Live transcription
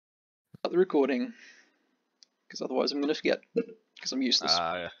the recording, because otherwise I'm going to forget, because I'm useless.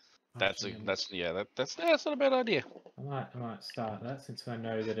 That's not a bad idea. I might start that since I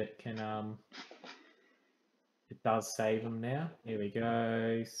know that it can it does save them now. Here we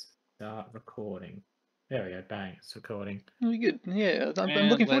go. Start recording. There we go. Bang! It's recording. Really good. Yeah, I'm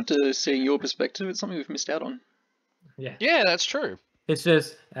looking forward to seeing your perspective. It's something we've missed out on. Yeah. Yeah, that's true. It's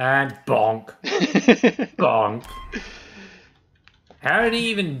just and bonk, bonk. How did he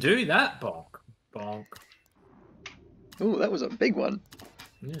even do that? Bonk, bonk. Oh, that was a big one.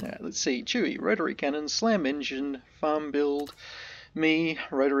 Yeah. Let's see. Chewie, rotary cannon, slam engine, farm build. Me,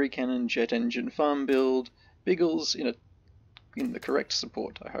 rotary cannon, jet engine, farm build. Biggles in the correct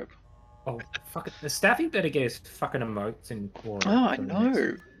support, I hope. Oh, fuck it. The Staffy better get his fucking emotes in order. Oh, I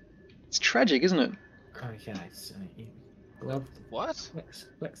know. It's tragic, isn't it? Okay, so glove. What?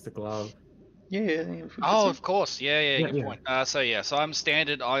 Flex the glove. Yeah. Oh, of course. Yeah, good yeah. point. So I'm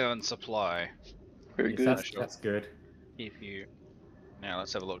standard ion supply. Very good. That's good. If you now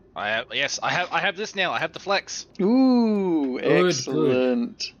let's have a look. I have this now. I have the flex. Ooh,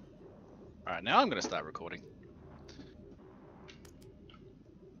 excellent. Good. All right, now I'm gonna start recording.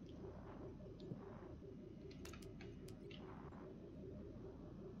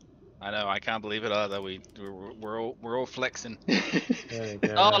 I know, I can't believe it either. We're all flexing. There we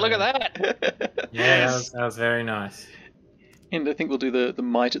go. Oh, look at that! Yeah, that was very nice. And I think we'll do the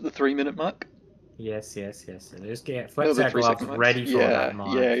might at the 3-minute mark. Yes. So just flex our gloves ready for that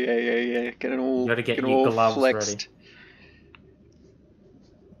might. Yeah. Get it all. You gotta get your gloves flexed.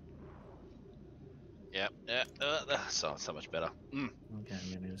 Ready. Yep. So much better. Okay,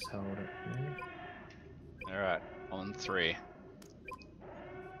 I'm gonna just hold it. All right, on 3.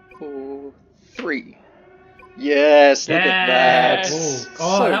 4, 3. Yes, look at that.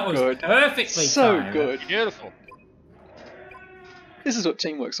 Oh, so that was good. Perfectly so timed. good. Beautiful. This is what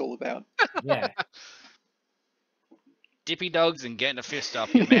teamwork's all about. Yeah. Dippy dogs and getting a fist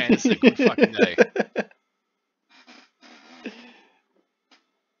up, man. It's a good fucking day.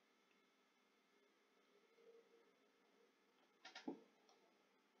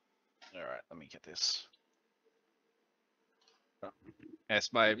 All right, let me get this. Yes,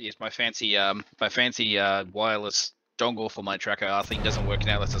 my fancy wireless dongle for my tracker R thing doesn't work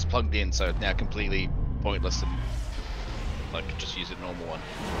now. That's just plugged in, so it's now completely pointless. And I could just use a normal one.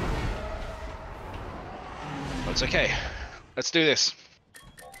 But it's okay. Let's do this.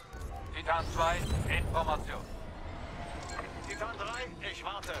 Titan 2, Information. Titan 3, ich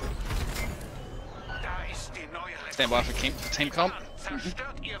warte. Da ist die neue Stand by for team comp.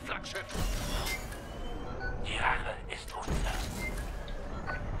 Zerstört ihr Flaggschiff. Die Rache ist unser.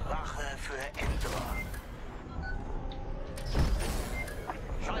 Rache für Endor.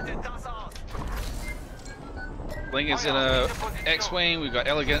 Schaltet das aus. Link is in a X-Wing, we've got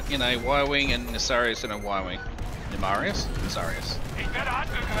Elegant in a Y-Wing, and Nesarius in a Y-Wing. Nemarius? Nesarius. Ich werde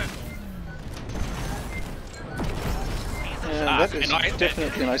angegriffen. That is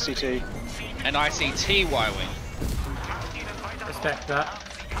definitely an ICT. An ICT Y-Wing. Respect that.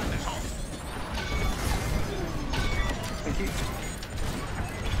 Thank you.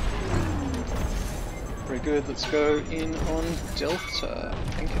 Very good. Let's go in on Delta.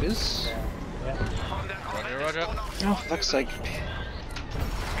 I think it is. Roger. Oh, for fuck's sake.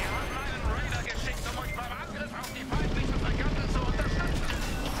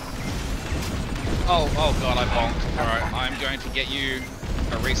 Oh god, I bonked. Alright, I'm going to get you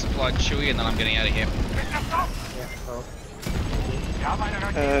a resupplied Chewie and then I'm getting out of here.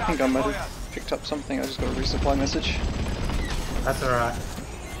 I think I might have picked up something. I just got a resupply message. That's alright.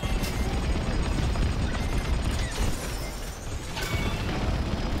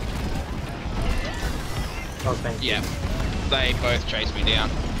 Oh, thank you. Yeah, they both chased me down.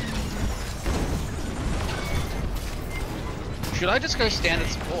 Should I just go standard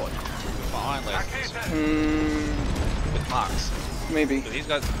support with my iron lasers? With marks? Maybe. But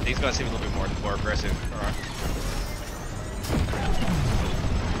these guys seem a little bit more aggressive. Alright.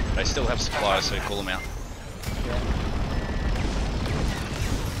 They still have supplies, so call them out.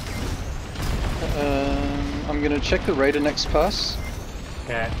 I'm gonna check the Raider next pass.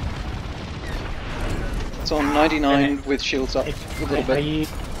 Okay. It's on 99 with shields up a little Are bit. you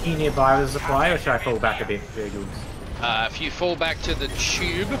nearby with a supply, or should I fall back a bit, Virgils? If you fall back to the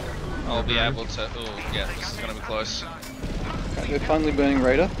tube, I'll be able to. Oh, yeah, this is going to be close. Okay, we're finally burning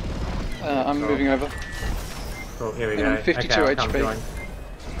Raider. I'm moving over. Cool, here we And go. 52 okay, I'll come HP. join.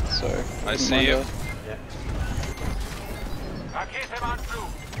 So I see you. Yeah. Rakete im Anflug.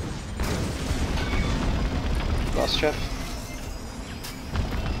 Last chef.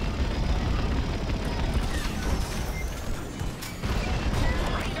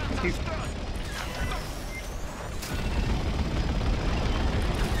 Thank you.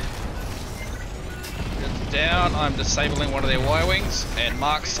 It's down. I'm disabling one of their Y-wings, and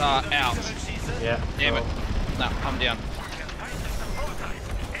marks are out. Yeah. Damn it. cool. No, I'm down.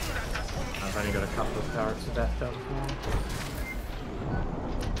 I've only got a couple of turrets of that done for.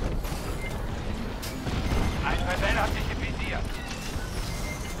 Ein Rebell hat dich visiert.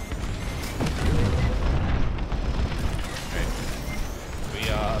 We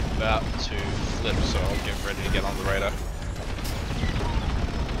are about to flip, so I'll get ready to get on the radar.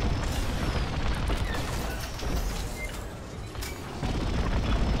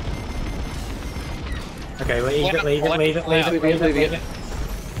 Okay, leave it, leave it, leave it, leave it, Leave it, leave it, leave leave it. it.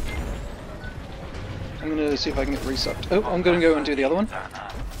 I'm gonna see if I can get resucked. Oh, I'm gonna go and do the other one.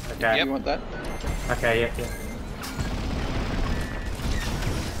 Okay. You want that? Okay, yeah, yeah.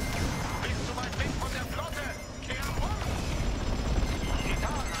 Bist du weit weg von der Flotte? Kehr um! Titan,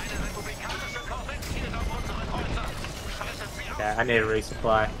 eine republikanische Korvette zielt auf unsere Kreuzer. Schaltet sie auf! Yeah, I need a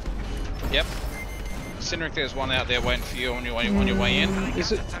resupply. Yep. Cindric, there's one out there waiting for you on your way in.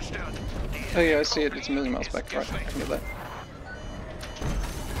 Is it? Zerstört. Oh yeah, I see it. It's a million miles back. Right, I can get that.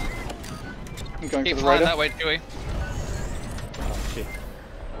 I'm going Keep for the flying radar. that way, Chewie. Oh shit.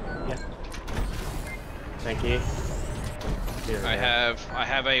 Yeah. Thank you. Here, I yeah.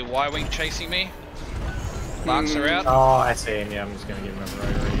 have a Y-wing chasing me. Marks are out. Oh, I see him. Yeah, I'm just gonna give him a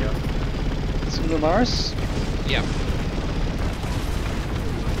rotary up. Some Lumaris. Yep.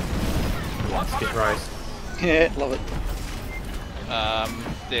 Let's get roast. Yeah, love it.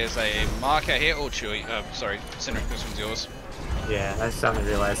 There's a marker here. Oh, Chewie. Sorry, Cindric, this one's yours. Yeah, I suddenly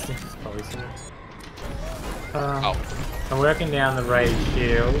realised it's probably soon. Oh. I'm working down the raid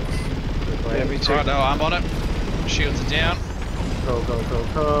shields. Yeah, me too. Right, no, I'm on it. Shields are down. Go, go, go,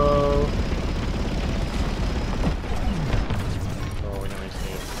 go. Oh, we know he's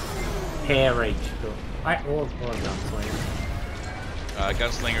here. Hair reach. Cool. Or gunslinger.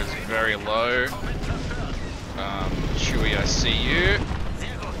 Gunslinger is very low. Chewie, I see you.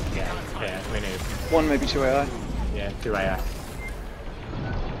 Yeah, we need. One, maybe two AI. Yeah, 2 AI. Oh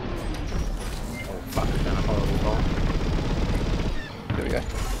fuck, I've done a horrible bomb. There we go.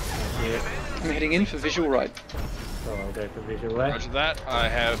 Yeah. I'm heading in for visual right. So I'll go for visual left. Roger that. I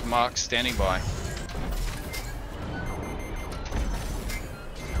have Mark standing by.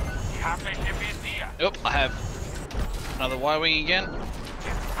 Ich hab mich im Visier. Nope, I have another Y-wing again.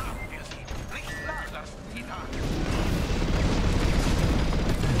 Jetzt haben wir sie. Nicht nachlassen, Titan.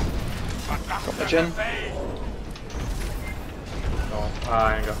 Got my gen. Oh,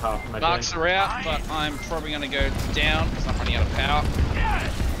 I only got half my Marks gen. are out, but I'm probably going to go down because I'm running out of power.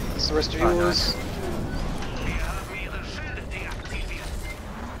 That's the rest of Oh, yours. Wir haben ihre Schilde deaktiviert.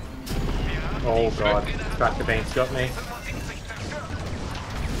 Oh god, tractor beam's got me. 75 zerstört.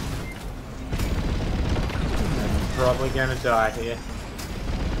 I'm probably gonna die here.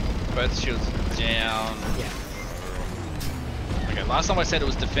 Both shields are down. Yeah. Okay, last time I said it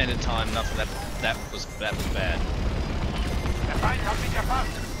was defended time, nothing that was bad. Der Feind hat mich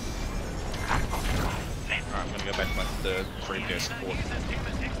erfasst. Alright, I'm gonna go back to my third 3PO support. System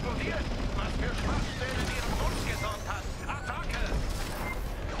ist explodiert. Was für Schwachstellen sie im Grund gesorgt hat. Attacke!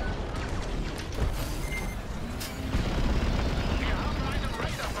 Wir haben einen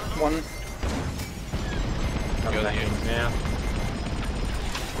Raider verloren. One. Coming back in now.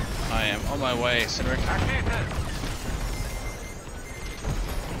 I am on my way, Cindric. Rakete!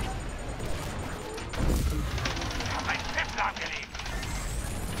 Wir haben ein Pip nachgelegt.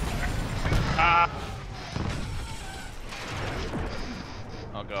 Ah!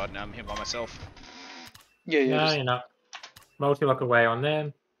 Oh god, now I'm here by myself. Yeah, yeah. No, Just, you're not. Multi-lock away on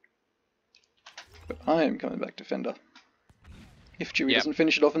them. but I am coming back defender. If Chewie Yep. doesn't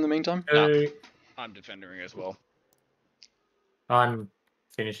finish it off in the meantime. Two. I'm defending as well. I'm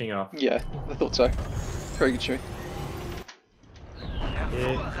finishing off. Yeah, I thought so. Very good, Chewie. Yeah.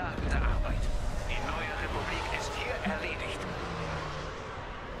 Hervorragende Arbeit. Die neue Republik ist hier erledigt.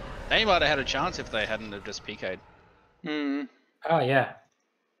 They might have had a chance if they hadn't have just PK'd. Hmm. Oh yeah.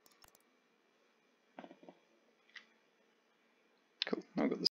 Cool. I've got this.